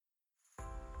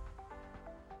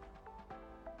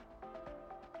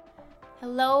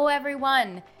Hello,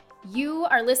 everyone. You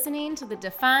are listening to the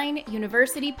Define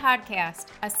University podcast,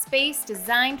 a space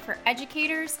designed for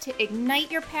educators to ignite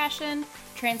your passion,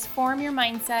 transform your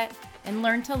mindset, and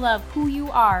learn to love who you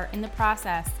are in the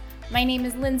process. My name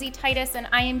is Lindsay Titus, and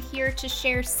I am here to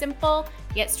share simple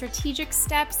yet strategic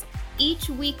steps each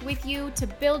week with you to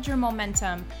build your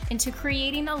momentum into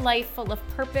creating a life full of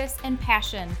purpose and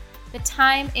passion. The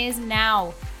time is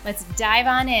now. Let's dive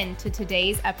on into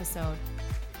today's episode.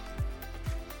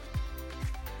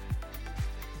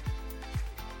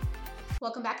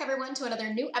 Welcome back, everyone, to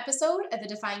another new episode of the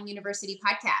Define University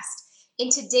podcast. In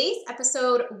today's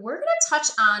episode, we're going to touch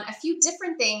on a few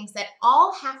different things that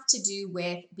all have to do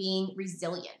with being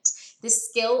resilient, the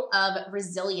skill of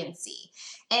resiliency.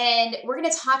 And we're going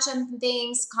to touch on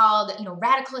things called,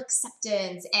 radical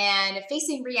acceptance and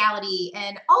facing reality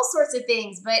and all sorts of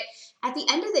things. But at the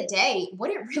end of the day, what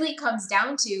it really comes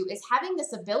down to is having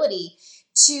this ability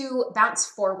to bounce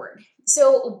forward.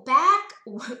 So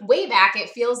way back, it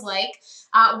feels like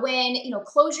when,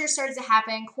 closure started to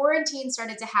happen, quarantine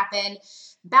started to happen,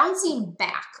 bouncing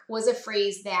back was a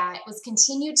phrase that was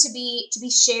continued to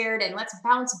be shared, and let's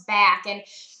bounce back. And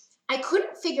I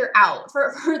couldn't figure out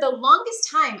for the longest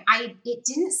time, it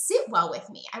didn't sit well with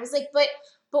me. I was like, but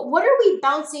what are we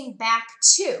bouncing back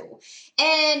to?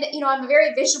 And, I'm a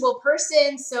very visual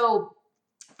person, so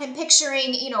I'm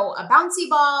picturing, a bouncy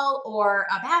ball or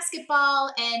a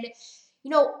basketball, and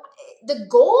the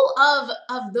goal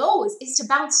of those is to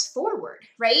bounce forward,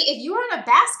 right? If you're on a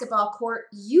basketball court,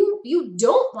 you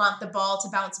don't want the ball to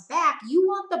bounce back. You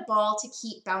want the ball to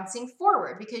keep bouncing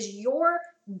forward because your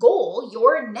goal,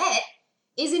 your net,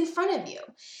 is in front of you.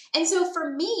 And so for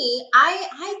me,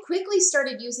 I quickly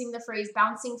started using the phrase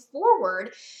bouncing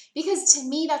forward because to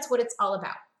me, that's what it's all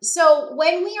about. So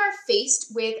when we are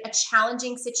faced with a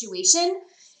challenging situation,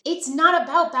 it's not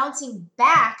about bouncing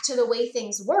back to the way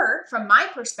things were. From my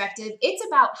perspective, it's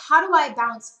about how do I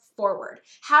bounce forward?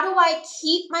 How do I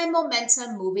keep my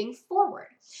momentum moving forward?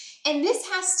 And this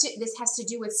has to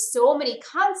do with so many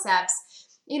concepts,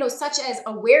 such as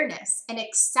awareness and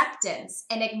acceptance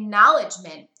and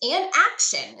acknowledgement and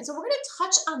action. And so we're going to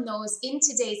touch on those in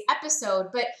today's episode.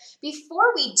 But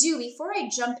before I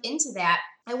jump into that,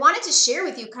 I wanted to share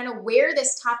with you kind of where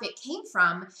this topic came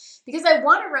from, because I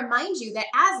want to remind you that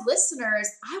as listeners,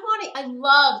 I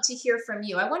love to hear from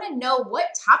you. I want to know what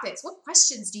topics, what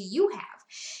questions do you have?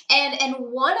 And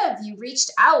one of you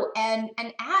reached out and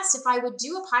asked if I would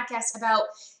do a podcast about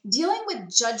dealing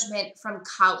with judgment from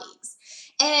colleagues.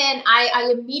 And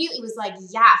I immediately was like,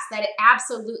 yes, that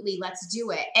absolutely, let's do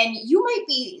it. And you might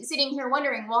be sitting here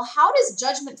wondering, well, how does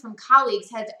judgment from colleagues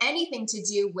have anything to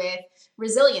do with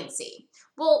resiliency?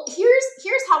 Well,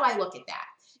 here's how I look at that.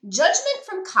 Judgment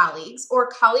from colleagues, or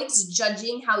colleagues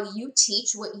judging how you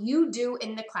teach, what you do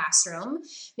in the classroom.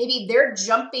 Maybe they're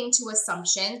jumping to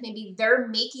assumptions. Maybe they're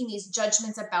making these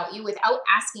judgments about you without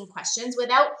asking questions,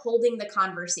 without holding the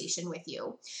conversation with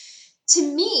you. To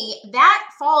me, that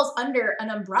falls under an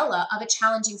umbrella of a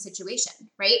challenging situation,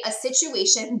 right? A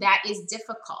situation that is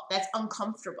difficult, that's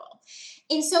uncomfortable.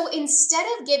 And so instead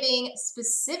of giving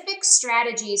specific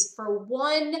strategies for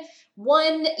one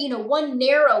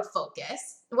narrow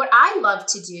focus, what I love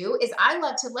to do is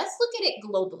let's look at it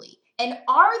globally. And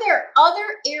are there other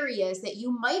areas that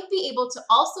you might be able to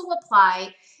also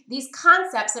apply these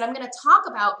concepts that I'm going to talk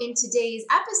about in today's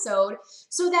episode,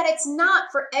 so that it's not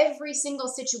for every single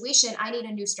situation I need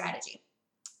a new strategy?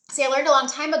 See, I learned a long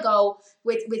time ago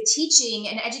with teaching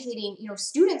and educating,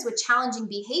 students with challenging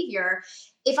behavior.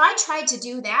 If I tried to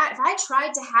do that, if I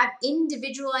tried to have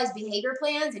individualized behavior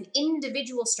plans and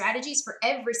individual strategies for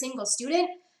every single student,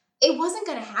 it wasn't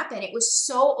going to happen. It was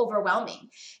so overwhelming.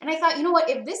 And I thought,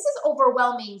 if this is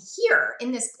overwhelming here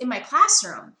in my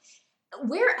classroom,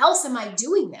 where else am I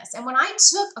doing this? And when I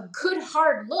took a good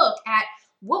hard look at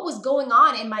what was going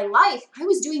on in my life, I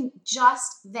was doing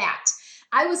just that.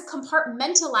 I was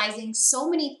compartmentalizing so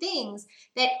many things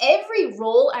that every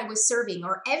role I was serving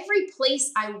or every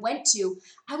place I went to,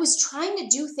 I was trying to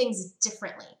do things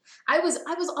differently. I was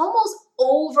almost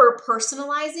over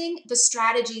personalizing the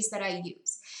strategies that I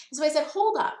use. And so I said,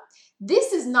 hold up.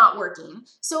 This is not working.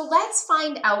 So let's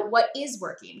find out what is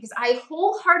working, because I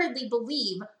wholeheartedly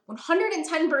believe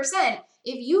 110%,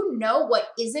 if you know what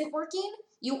isn't working,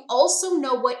 you also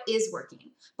know what is working.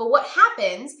 But what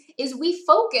happens is we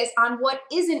focus on what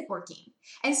isn't working.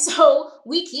 And so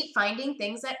we keep finding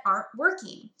things that aren't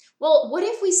working. Well, what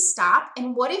if we stop,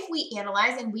 and what if we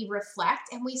analyze and we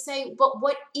reflect and we say, but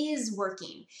what is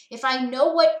working? If I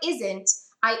know what isn't,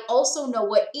 I also know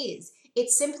what is.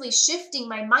 It's simply shifting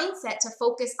my mindset to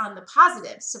focus on the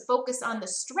positives, to focus on the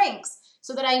strengths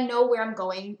so that I know where I'm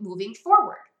going moving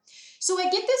forward. So I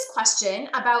get this question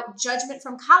about judgment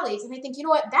from colleagues, and I think, you know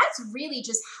what, that's really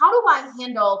just how do I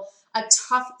handle a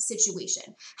tough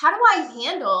situation? How do I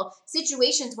handle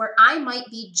situations where I might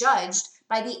be judged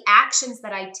by the actions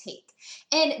that I take?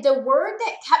 And the word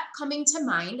that kept coming to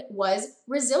mind was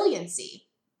resiliency.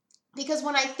 Because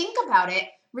when I think about it,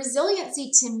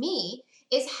 resiliency to me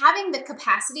is having the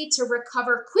capacity to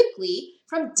recover quickly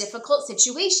from difficult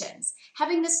situations,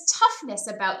 having this toughness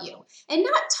about you. And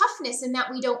not toughness in that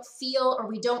we don't feel or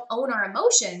we don't own our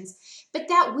emotions, but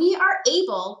that we are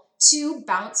able to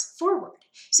bounce forward.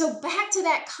 So back to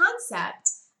that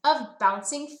concept of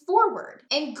bouncing forward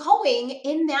and going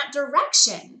in that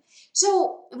direction.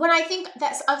 So when I think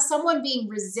that's of someone being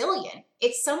resilient,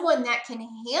 it's someone that can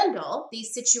handle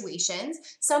these situations,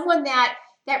 someone that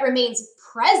remains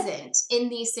present in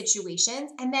these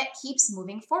situations and that keeps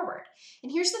moving forward.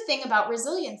 And here's the thing about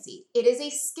resiliency. It is a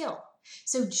skill.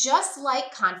 So just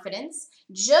like confidence,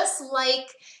 just like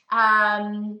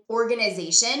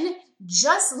organization,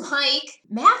 just like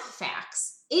math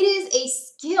facts, it is a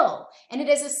skill, and it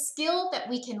is a skill that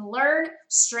we can learn,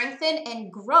 strengthen,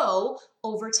 and grow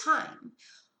over time.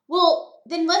 Well,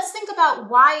 then let's think about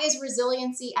why is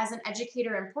resiliency as an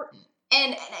educator important?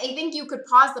 And I think you could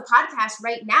pause the podcast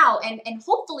right now and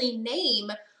hopefully name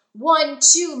 1,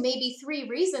 2, maybe 3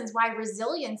 reasons why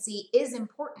resiliency is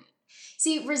important.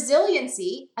 See,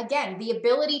 resiliency, again, the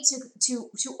ability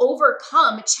to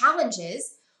overcome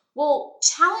challenges. Well,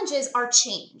 challenges are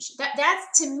change.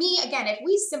 That's to me, again, if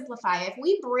we simplify, if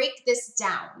we break this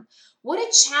down, what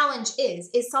a challenge is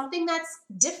something that's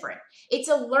different. It's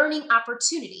a learning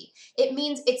opportunity. It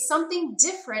means it's something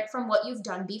different from what you've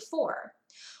done before.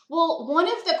 Well, one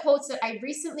of the quotes that I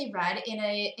recently read in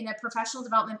a professional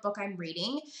development book I'm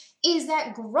reading is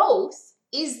that growth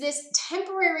is this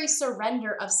temporary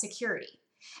surrender of security.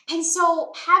 And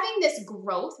so having this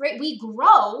growth, right? We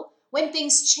grow when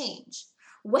things change.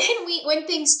 When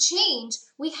things change,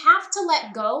 we have to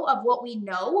let go of what we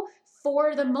know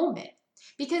for the moment.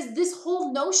 Because this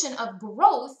whole notion of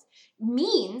growth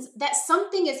means that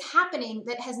something is happening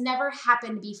that has never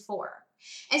happened before.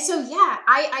 And so, yeah,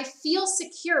 I feel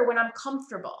secure when I'm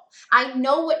comfortable. I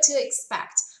know what to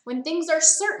expect. When things are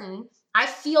certain, I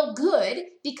feel good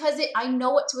because I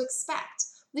know what to expect.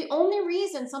 The only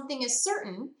reason something is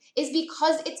certain is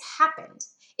because it's happened.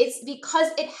 It's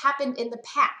because it happened in the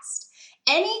past.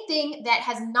 Anything that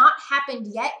has not happened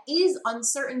yet is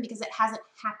uncertain because it hasn't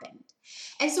happened.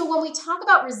 And so when we talk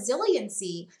about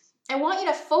resiliency, I want you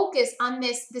to focus on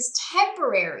this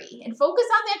temporary, and focus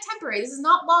on that temporary. This is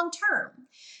not long term,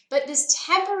 but this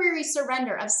temporary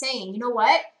surrender of saying, you know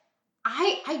what?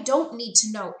 I don't need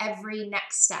to know every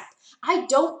next step. I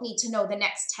don't need to know the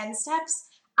next 10 steps.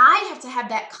 I have to have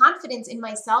that confidence in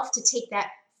myself to take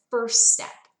that first step.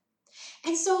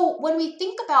 And so when we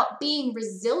think about being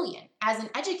resilient as an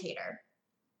educator,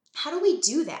 how do we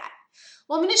do that?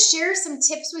 Well, I'm going to share some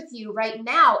tips with you right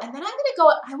now, and then I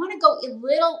want to go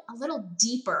a little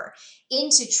deeper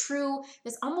into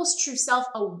this almost true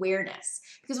self-awareness.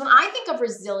 Because when I think of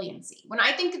resiliency, when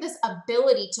I think of this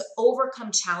ability to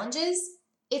overcome challenges,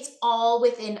 it's all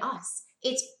within us.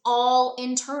 It's all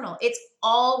internal. It's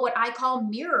all what I call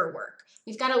mirror work.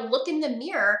 We've got to look in the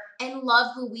mirror and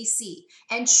love who we see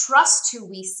and trust who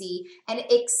we see and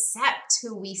accept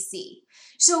who we see.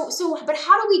 But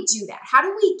how do we do that? How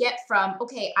do we get from,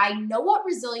 okay, I know what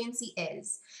resiliency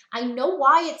is. I know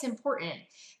why it's important,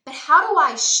 but how do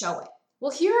I show it?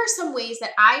 Well, here are some ways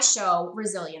that I show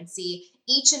resiliency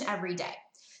each and every day.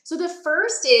 So the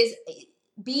first is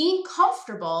being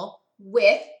comfortable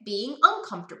with being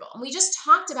uncomfortable. And we just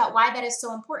talked about why that is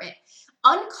so important.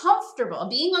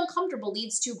 Being uncomfortable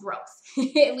leads to growth.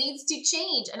 It leads to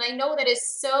change. And I know that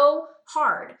is so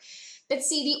hard. But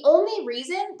see, the only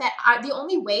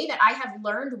way that I have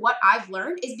learned what I've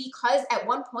learned is because at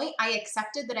one point I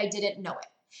accepted that I didn't know it.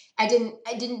 I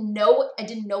didn't know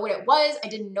what it was. I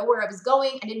didn't know where I was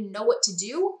going. I didn't know what to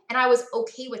do. And I was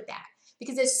okay with that.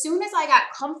 Because as soon as I got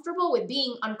comfortable with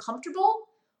being uncomfortable,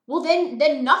 well,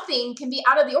 then nothing can be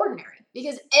out of the ordinary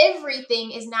because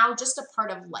everything is now just a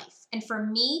part of life. And for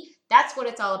me, that's what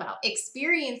it's all about,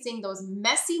 experiencing those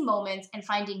messy moments and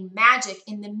finding magic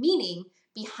in the meaning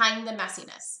behind the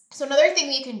messiness. So another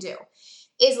thing you can do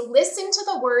is listen to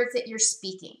the words that you're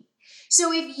speaking.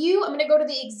 So I'm going to go to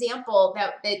the example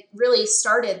that really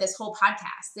started this whole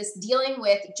podcast, this dealing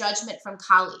with judgment from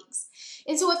colleagues.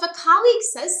 And so if a colleague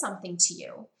says something to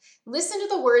you, listen to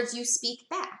the words you speak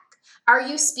back. Are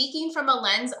you speaking from a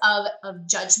lens of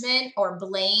judgment or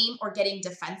blame or getting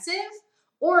defensive?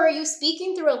 Or are you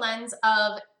speaking through a lens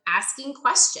of asking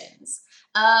questions,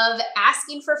 of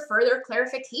asking for further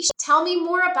clarification? Tell me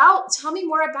more about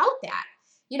that.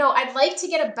 I'd like to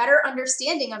get a better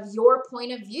understanding of your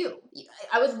point of view.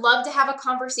 I would love to have a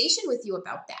conversation with you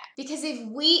about that. Because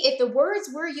if the words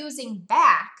we're using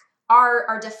back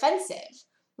are defensive,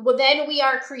 well, then we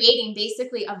are creating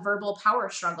basically a verbal power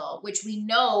struggle, which we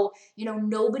know,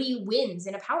 nobody wins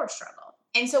in a power struggle.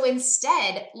 And so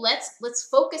instead, let's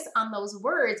focus on those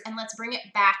words and let's bring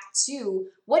it back to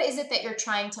what is it that you're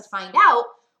trying to find out,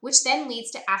 which then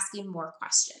leads to asking more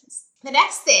questions. The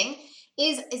next thing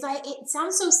it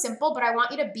sounds so simple, but I want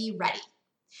you to be ready.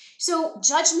 So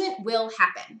judgment will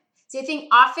happen. See, I think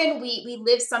often we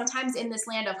live sometimes in this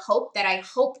land of hope that I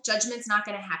hope judgment's not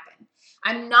going to happen.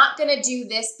 I'm not going to do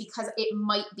this because it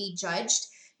might be judged.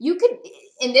 You could,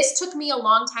 and this took me a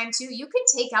long time too, you could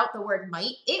take out the word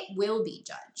might, it will be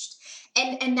judged.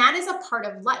 And that is a part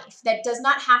of life. That does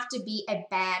not have to be a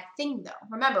bad thing though.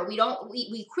 Remember,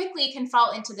 we quickly can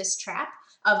fall into this trap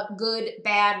of good,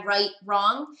 bad, right,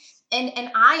 wrong. And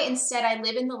I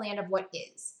live in the land of what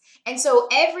is. And so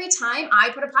every time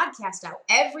I put a podcast out,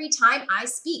 every time I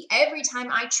speak, every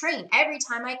time I train, every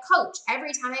time I coach,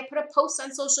 every time I put a post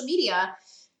on social media,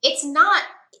 it's not,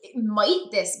 might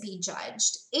this be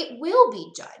judged? It will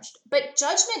be judged. But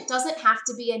judgment doesn't have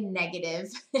to be a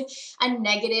negative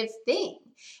thing.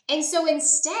 And so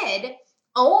instead,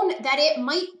 own that it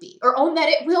might be, or own that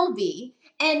it will be.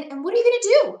 And what are you going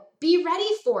to do? Be ready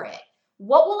for it.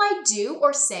 What will I do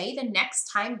or say the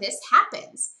next time this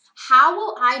happens? How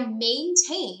will I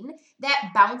maintain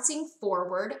that bouncing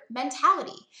forward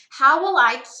mentality? How will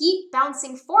I keep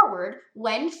bouncing forward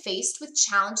when faced with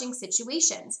challenging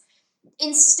situations?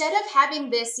 Instead of having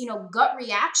this, gut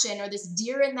reaction or this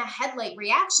deer in the headlight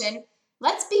reaction,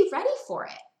 let's be ready for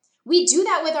it. We do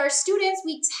that with our students.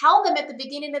 We tell them at the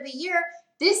beginning of the year,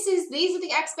 these are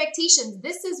the expectations.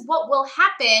 This is what will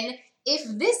happen if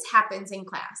this happens in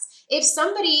class. If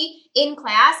somebody in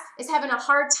class is having a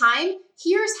hard time,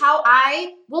 here's how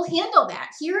I will handle that.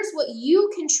 Here's what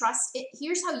you can trust.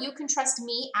 Here's how you can trust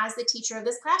me as the teacher of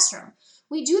this classroom.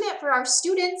 We do that for our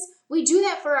students. We do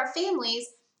that for our families,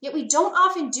 yet we don't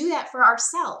often do that for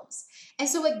ourselves. And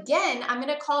so again, I'm going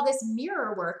to call this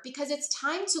mirror work because it's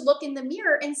time to look in the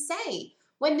mirror and say,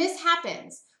 when this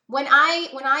happens, when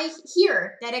I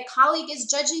hear that a colleague is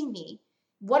judging me,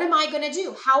 what am I going to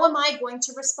do? How am I going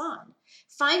to respond?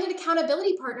 Find an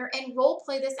accountability partner and role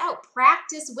play this out.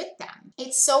 Practice with them.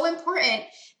 It's so important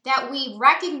that we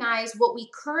recognize what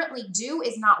we currently do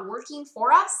is not working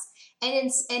for us. And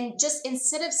just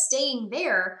instead of staying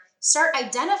there, start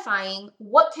identifying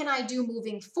what can I do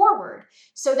moving forward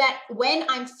so that when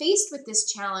I'm faced with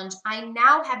this challenge, I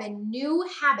now have a new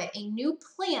habit, a new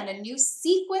plan, a new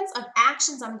sequence of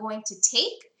actions I'm going to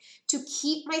take to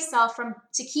keep myself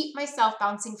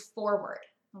bouncing forward.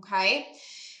 Okay.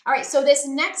 All right. So this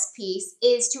next piece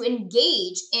is to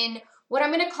engage in what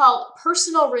I'm going to call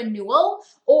personal renewal,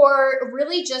 or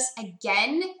really just,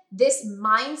 again, this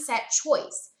mindset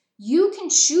choice. You can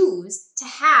choose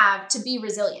to be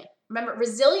resilient. Remember,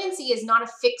 resiliency is not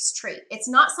a fixed trait. It's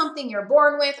not something you're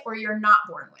born with or you're not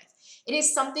born with. It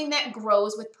is something that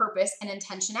grows with purpose and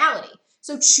intentionality.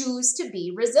 So choose to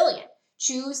be resilient.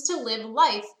 Choose to live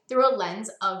life through a lens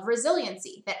of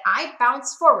resiliency, that I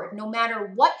bounce forward. No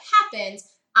matter what happens,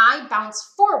 I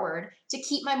bounce forward to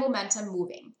keep my momentum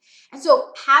moving. And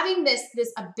so having this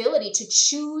ability to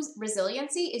choose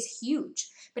resiliency is huge.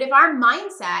 But if our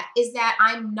mindset is that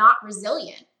I'm not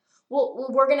resilient, well,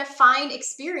 we're going to find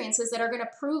experiences that are going to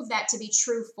prove that to be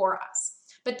true for us.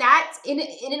 But that in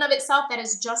and of itself, that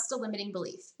is just a limiting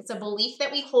belief. It's a belief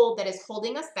that we hold that is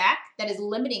holding us back, that is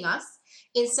limiting us,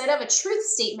 instead of a truth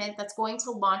statement that's going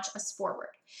to launch us forward.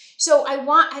 So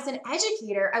as an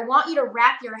educator, I want you to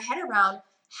wrap your head around,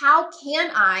 how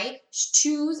can I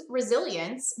choose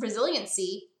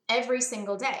resiliency every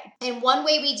single day? And one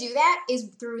way we do that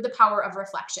is through the power of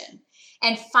reflection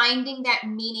and finding that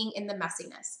meaning in the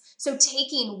messiness. So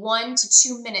taking 1 to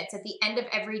 2 minutes at the end of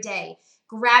every day,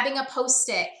 grabbing a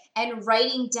Post-it and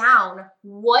writing down,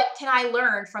 what can I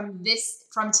learn from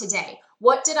today?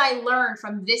 What did I learn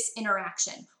from this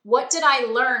interaction? What did I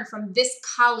learn from this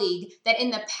colleague that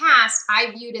in the past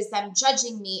I viewed as them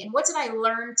judging me? And what did I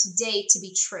learn today to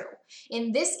be true?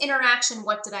 In this interaction,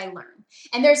 what did I learn?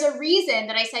 And there's a reason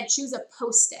that I said choose a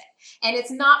Post-it. And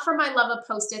it's not for my love of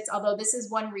Post-its, although this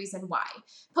is one reason why.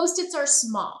 Post-its are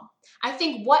small. I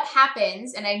think what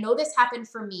happens, and I know this happened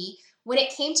for me, when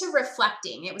it came to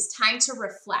reflecting, it was time to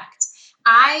reflect.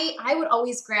 I would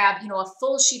always grab, a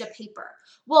full sheet of paper.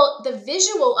 Well, the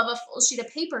visual of a full sheet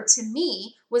of paper to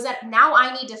me was that now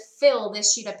I need to fill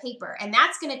this sheet of paper, and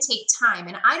that's going to take time,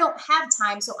 and I don't have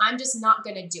time, so I'm just not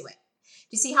going to do it.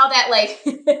 You see how that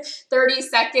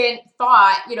 30-second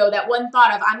thought, that one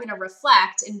thought of I'm going to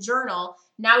reflect and journal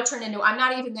now turned into I'm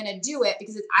not even going to do it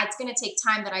because it's going to take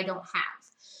time that I don't have.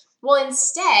 Well,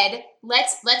 instead,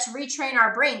 let's retrain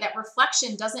our brain that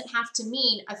reflection doesn't have to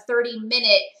mean a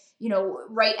 30-minute,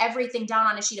 write everything down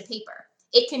on a sheet of paper.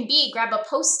 It can be grab a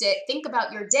Post-it, think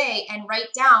about your day, and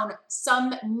write down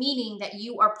some meaning that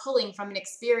you are pulling from an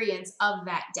experience of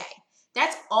that day.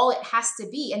 That's all it has to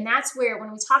be. And that's where,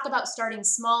 when we talk about starting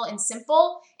small and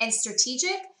simple and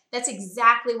strategic, that's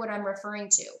exactly what I'm referring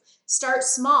to. Start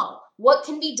small. What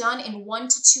can be done in 1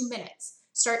 to 2 minutes?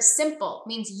 Start simple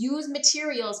means use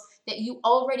materials that you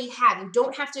already have. You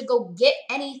don't have to go get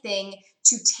anything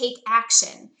to take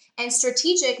action. And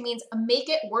strategic means make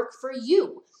it work for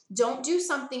you. Don't do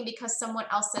something because someone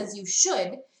else says you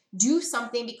should. Do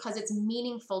something because it's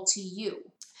meaningful to you.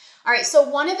 All right, so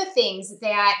one of the things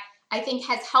that I think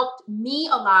has helped me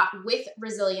a lot with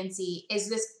resiliency is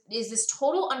this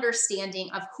total understanding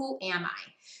of who am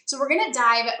I. So we're going to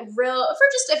dive for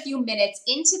just a few minutes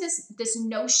into this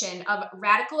notion of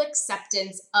radical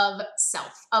acceptance of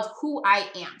self, of who I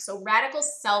am. So radical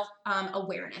self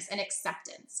awareness and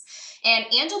acceptance. And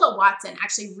Angela Watson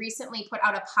actually recently put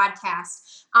out a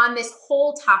podcast on this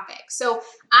whole topic. So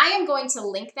I am going to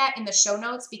link that in the show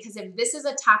notes, because if this is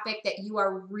a topic that you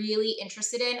are really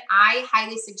interested in, I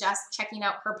highly suggest checking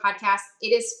out her podcast. It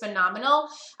is phenomenal.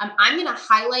 I'm going to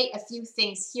highlight a few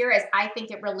things here as I think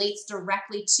it relates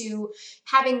directly to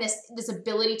having this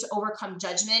ability to overcome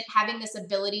judgment, having this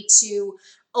ability to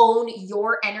own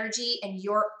your energy and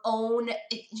your own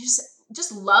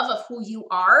just love of who you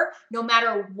are, no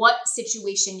matter what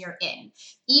situation you're in.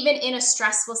 Even in a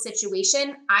stressful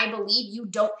situation, I believe you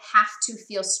don't have to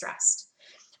feel stressed.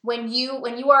 When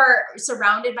you are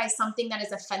surrounded by something that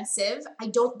is offensive, I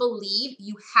don't believe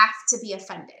you have to be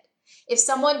offended. If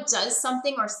someone does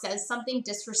something or says something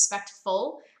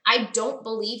disrespectful, I don't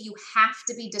believe you have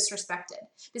to be disrespected.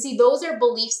 But see, those are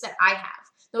beliefs that I have.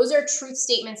 Those are truth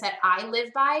statements that I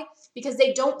live by, because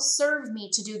they don't serve me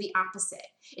to do the opposite.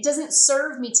 It doesn't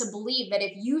serve me to believe that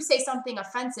if you say something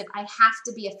offensive, I have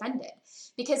to be offended.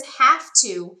 Because have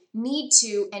to, need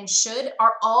to, and should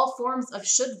are all forms of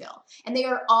shouldville. And they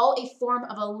are all a form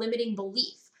of a limiting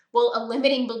belief. Well, a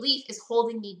limiting belief is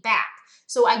holding me back.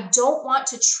 So I don't want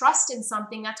to trust in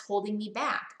something that's holding me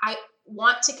back. I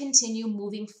want to continue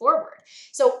moving forward.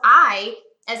 So I,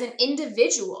 as an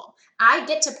individual, I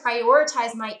get to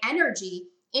prioritize my energy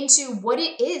into what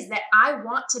it is that I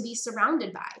want to be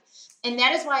surrounded by. And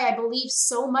that is why I believe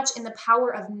so much in the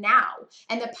power of now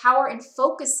and the power in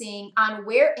focusing on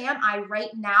where am I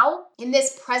right now in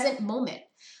this present moment.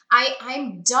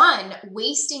 I'm done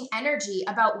wasting energy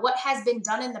about what has been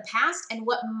done in the past and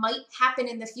what might happen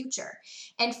in the future.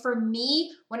 And for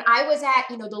me, when I was at,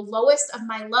 the lowest of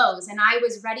my lows, and I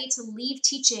was ready to leave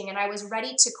teaching, and I was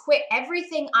ready to quit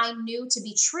everything I knew to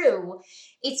be true,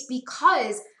 it's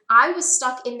because I was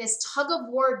stuck in this tug of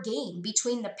war game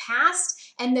between the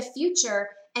past and the future,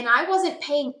 and I wasn't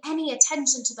paying any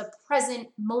attention to the present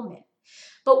moment.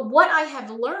 But what I have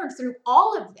learned through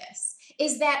all of this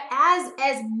is that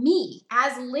as me,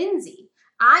 as Lindsay,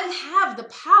 I have the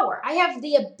power, I have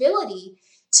the ability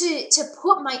to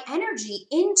put my energy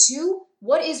into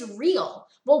what is real.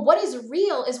 Well, what is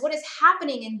real is what is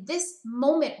happening in this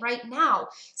moment right now.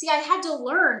 See, I had to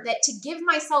learn that to give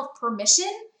myself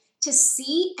permission to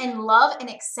see and love and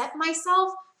accept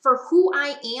myself for who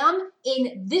I am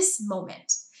in this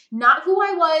moment, not who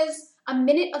I was a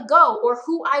minute ago or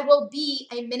who I will be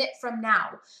a minute from now,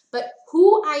 but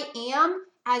who I am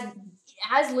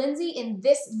as Lindsay in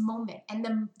this moment. And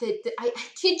I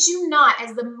kid you not,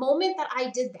 as the moment that I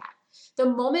did that, the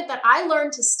moment that I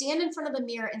learned to stand in front of the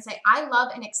mirror and say, I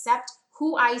love and accept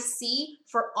who I see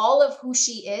for all of who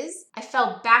she is, I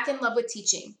fell back in love with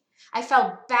teaching. I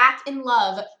fell back in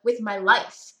love with my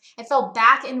life. I fell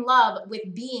back in love with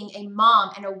being a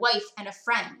mom and a wife and a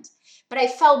friend. But I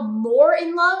fell more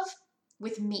in love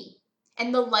with me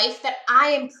and the life that I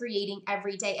am creating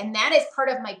every day. And that is part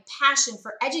of my passion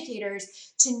for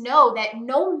educators, to know that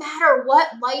no matter what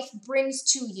life brings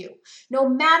to you, no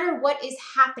matter what is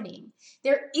happening,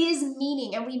 there is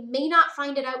meaning. And we may not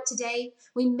find it out today.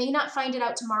 We may not find it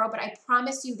out tomorrow, but I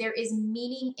promise you there is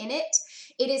meaning in it.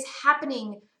 It is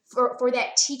happening for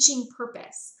that teaching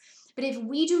purpose. But if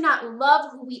we do not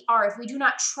love who we are, if we do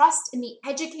not trust in the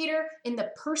educator, in the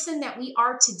person that we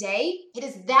are today, it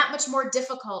is that much more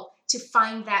difficult to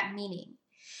find that meaning.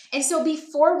 And so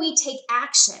before we take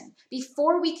action,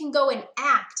 before we can go and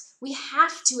act, we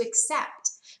have to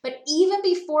accept. But even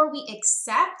before we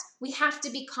accept, we have to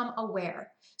become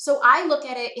aware. So I look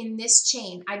at it in this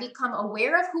chain. I become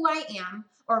aware of who I am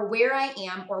or where I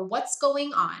am or what's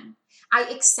going on. I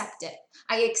accept it.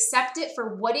 I accept it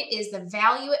for what it is, the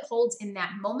value it holds in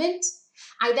that moment.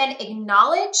 I then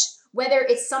acknowledge whether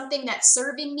it's something that's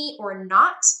serving me or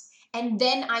not, and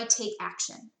then I take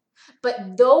action.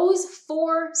 But those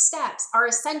 4 steps are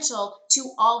essential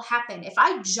to all happen. If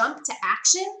I jump to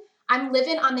action, I'm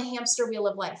living on the hamster wheel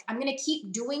of life. I'm going to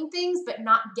keep doing things, but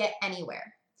not get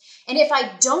anywhere. And if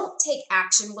I don't take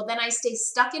action, well, then I stay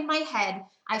stuck in my head.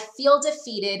 I feel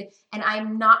defeated and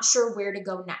I'm not sure where to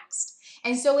go next.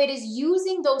 And so it is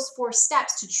using those 4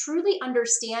 steps to truly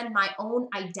understand my own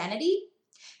identity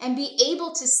and be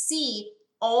able to see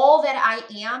all that I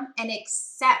am and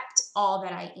accept all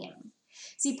that I am.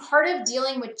 See, part of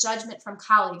dealing with judgment from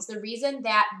colleagues, the reason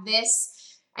that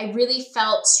I really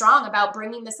felt strong about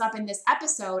bringing this up in this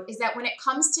episode is that when it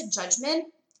comes to judgment,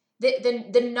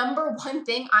 the number one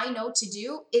thing I know to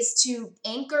do is to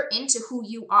anchor into who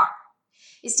you are,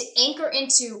 is to anchor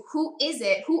into who is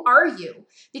it, who are you?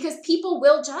 Because people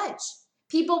will judge.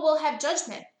 People will have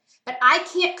judgment, but I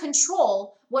can't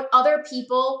control what other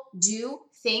people do,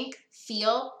 think,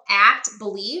 feel, act,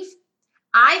 believe.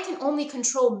 I can only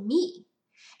control me.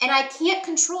 And I can't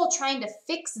control trying to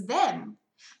fix them.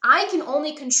 I can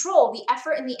only control the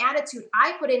effort and the attitude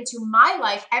I put into my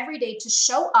life every day to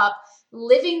show up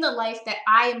living the life that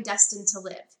I am destined to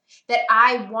live, that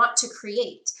I want to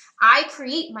create. I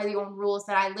create my own rules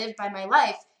that I live by my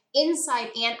life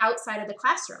inside and outside of the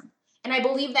classroom. And I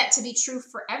believe that to be true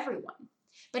for everyone.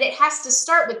 But it has to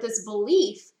start with this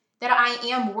belief that I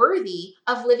am worthy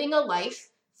of living a life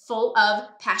full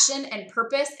of passion and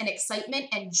purpose and excitement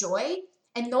and joy.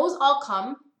 And those all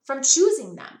come from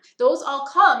choosing them. Those all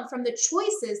come from the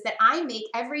choices that I make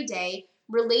every day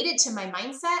related to my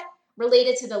mindset,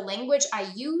 related to the language I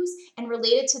use, and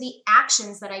related to the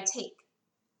actions that I take.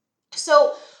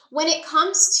 So when it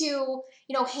comes to,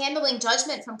 handling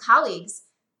judgment from colleagues,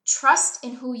 trust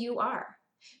in who you are.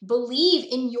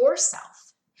 Believe in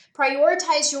yourself.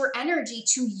 Prioritize your energy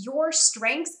to your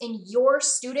strengths in your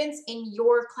students in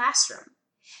your classroom.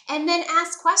 And then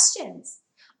ask questions.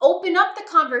 Open up the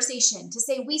conversation to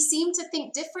say, we seem to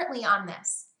think differently on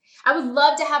this. I would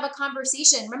love to have a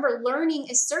conversation. Remember, learning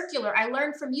is circular. I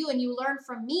learn from you and you learn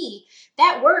from me.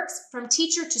 That works from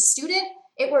teacher to student.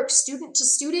 It works student to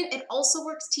student. It also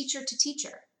works teacher to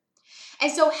teacher.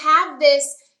 And so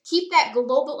keep that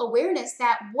global awareness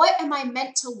that what am I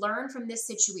meant to learn from this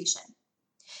situation?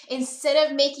 Instead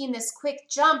of making this quick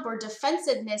jump or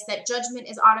defensiveness that judgment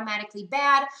is automatically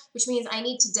bad, which means I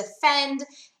need to defend,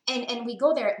 and we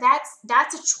go there.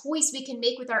 That's a choice we can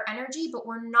make with our energy, but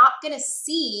we're not going to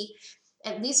see,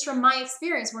 at least from my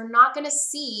experience, we're not going to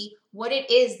see what it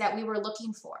is that we were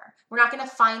looking for. We're not going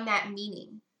to find that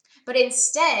meaning. But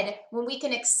instead, when we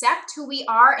can accept who we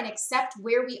are and accept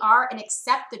where we are and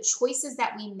accept the choices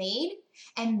that we made,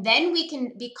 and then we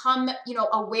can become,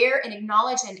 aware and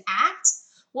acknowledge and act,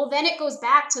 well, then it goes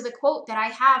back to the quote that I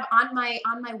have on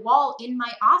my wall in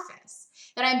my office,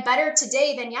 that I'm better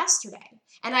today than yesterday.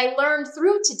 And I learned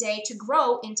through today to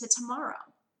grow into tomorrow.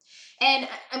 And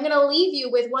I'm going to leave you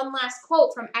with one last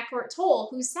quote from Eckhart Tolle,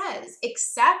 who says,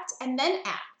 accept and then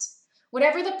act.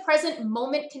 Whatever the present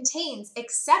moment contains,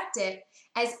 accept it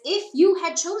as if you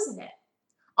had chosen it.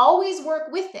 Always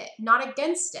work with it, not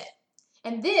against it.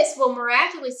 And this will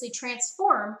miraculously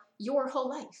transform your whole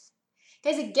life.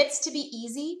 Guys, it gets to be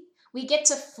easy. We get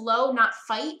to flow, not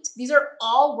fight. These are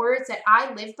all words that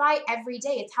I live by every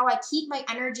day. It's how I keep my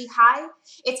energy high.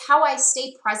 It's how I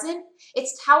stay present.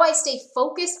 It's how I stay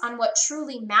focused on what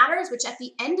truly matters, which at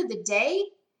the end of the day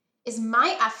is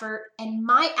my effort and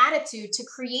my attitude to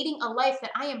creating a life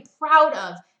that I am proud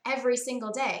of every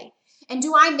single day. And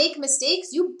do I make mistakes?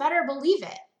 You better believe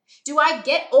it. Do I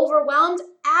get overwhelmed?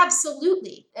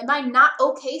 Absolutely. Am I not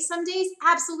okay some days?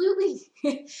 Absolutely.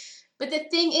 But the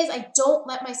thing is, I don't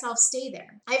let myself stay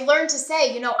there. I've learned to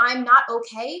say, I'm not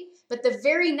okay. But the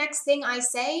very next thing I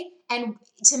say and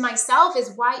to myself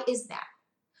is, why is that?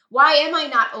 Why am I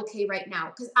not okay right now?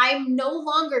 Because I'm no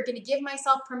longer going to give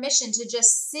myself permission to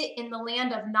just sit in the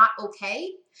land of not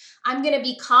okay. I'm going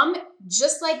to become,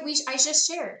 just like I just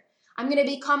shared, I'm going to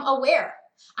become aware.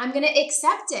 I'm going to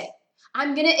accept it.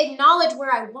 I'm going to acknowledge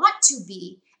where I want to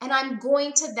be, and I'm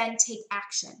going to then take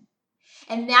action.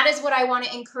 And that is what I want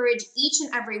to encourage each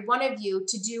and every one of you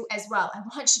to do as well. I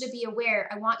want you to be aware.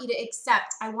 I want you to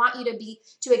accept. I want you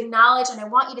to acknowledge, and I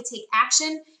want you to take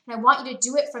action, and I want you to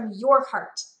do it from your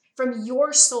heart, from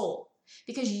your soul.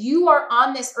 because you are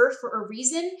on this earth for a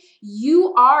reason.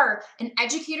 You are an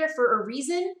educator for a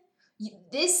reason.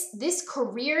 This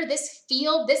career, this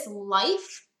field, this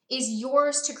life is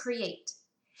yours to create.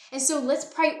 And so let's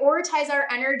prioritize our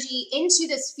energy into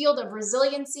this field of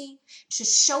resiliency, to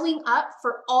showing up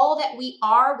for all that we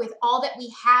are with all that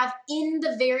we have in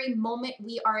the very moment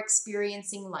we are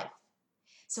experiencing life.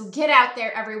 So get out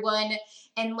there, everyone,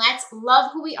 and let's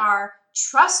love who we are,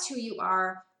 trust who you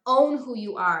are, own who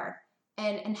you are,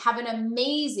 and have an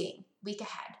amazing week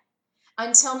ahead.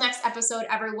 Until next episode,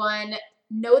 everyone,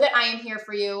 know that I am here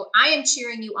for you. I am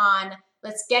cheering you on.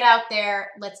 Let's get out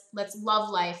there. Let's love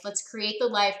life. Let's create the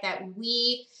life that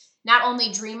we not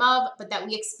only dream of, but that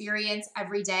we experience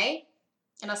every day.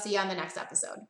 And I'll see you on the next episode.